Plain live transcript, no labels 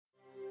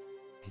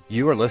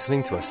You are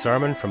listening to a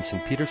sermon from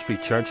St. Peter's Free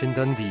Church in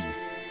Dundee,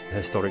 the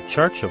historic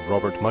church of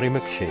Robert Murray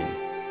McShane.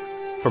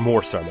 For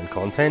more sermon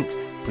content,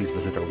 please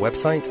visit our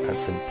website at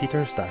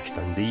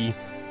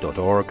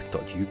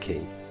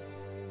stpeters-dundee.org.uk.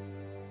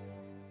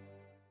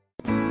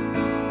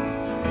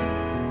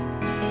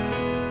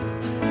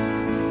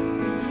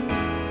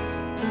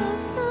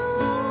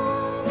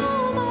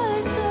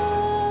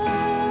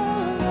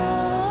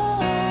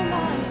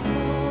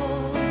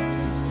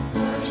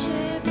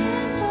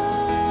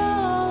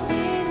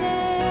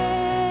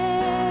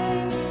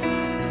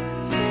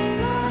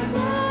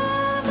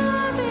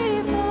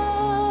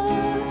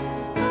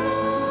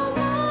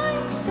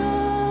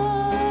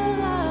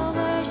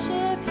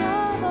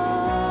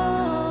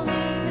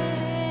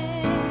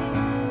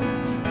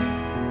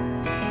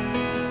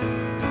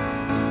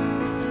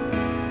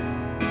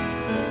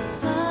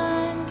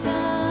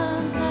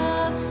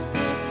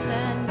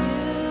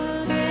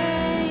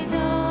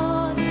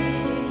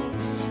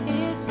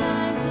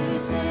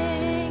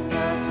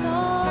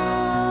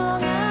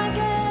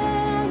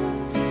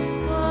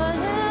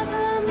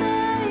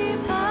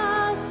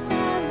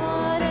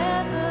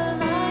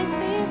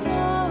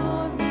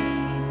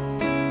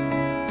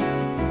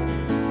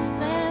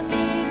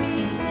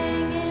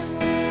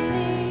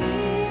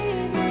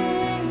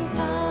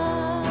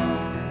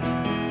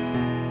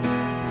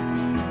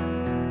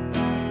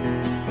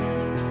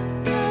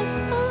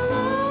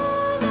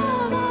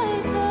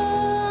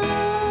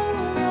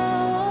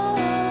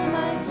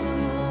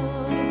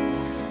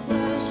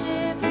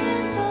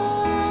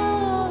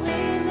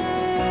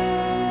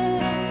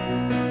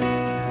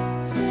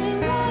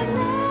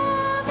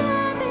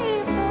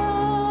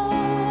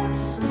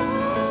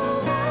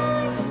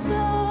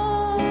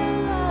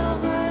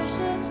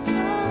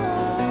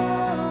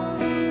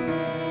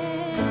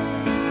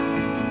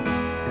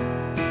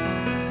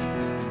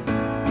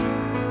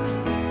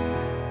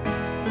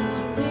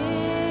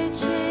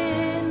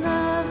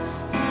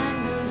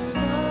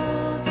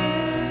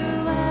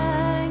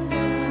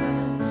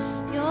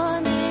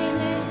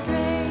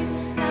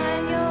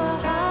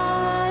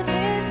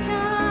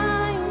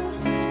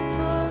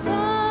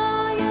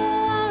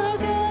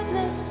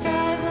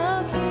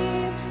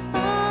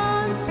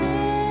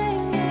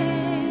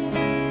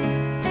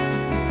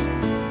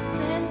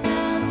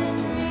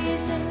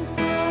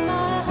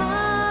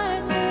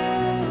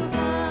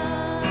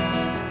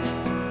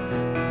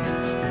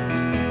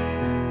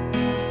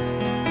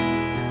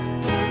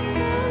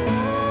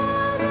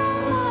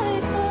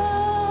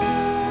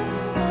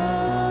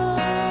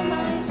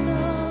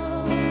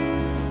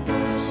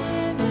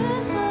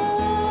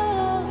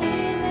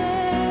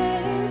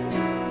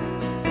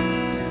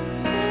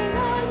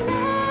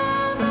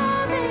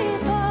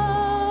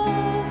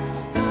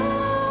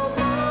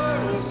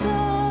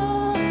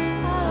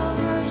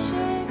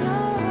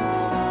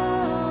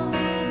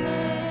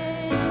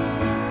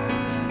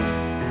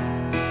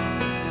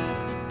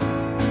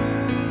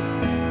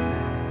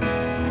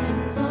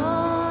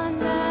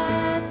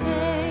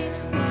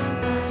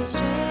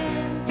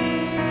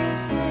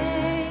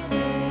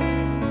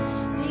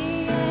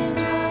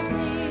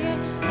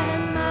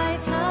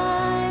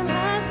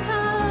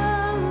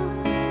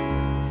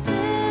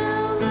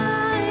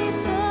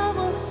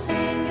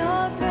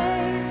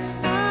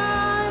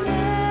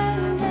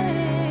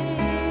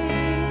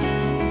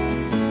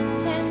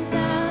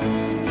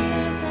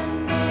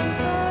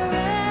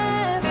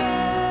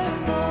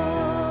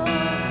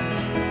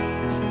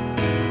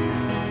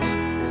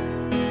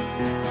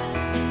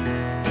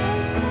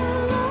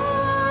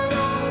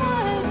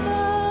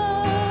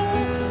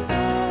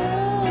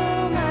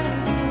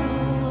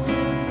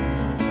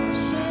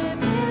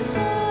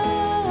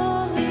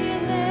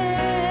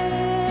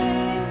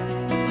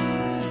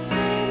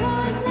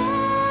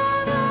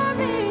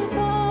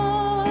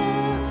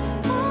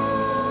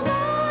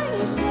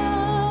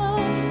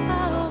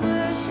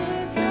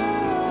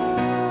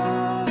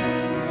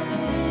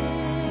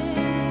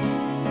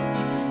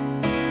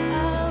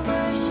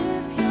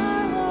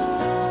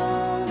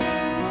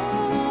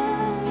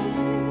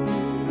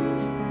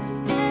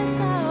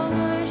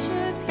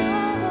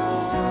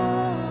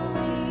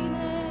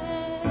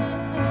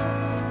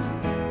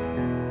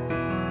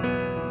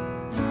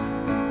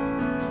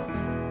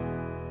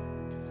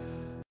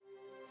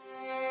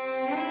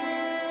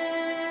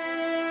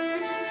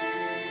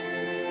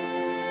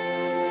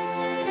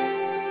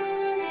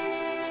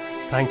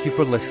 Thank you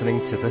for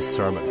listening to this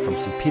sermon from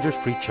St. Peter's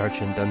Free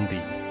Church in Dundee.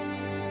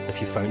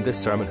 If you found this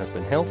sermon has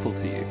been helpful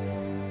to you,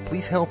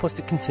 please help us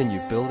to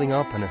continue building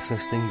up and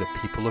assisting the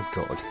people of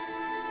God.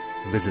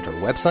 Visit our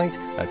website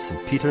at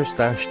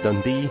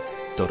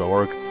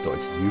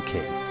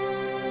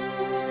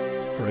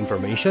stpeters-dundee.org.uk. For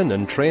information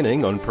and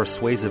training on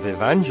persuasive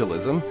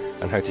evangelism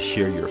and how to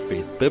share your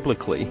faith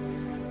biblically,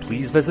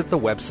 please visit the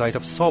website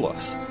of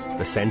Solace,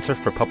 the Centre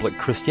for Public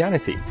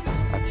Christianity,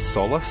 at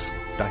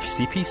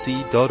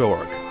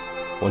solace-cpc.org.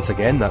 Once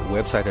again, that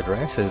website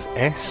address is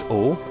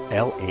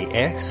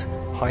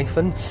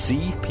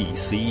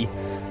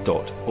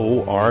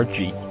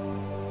solas-cpc.org.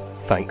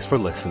 Thanks for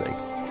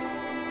listening.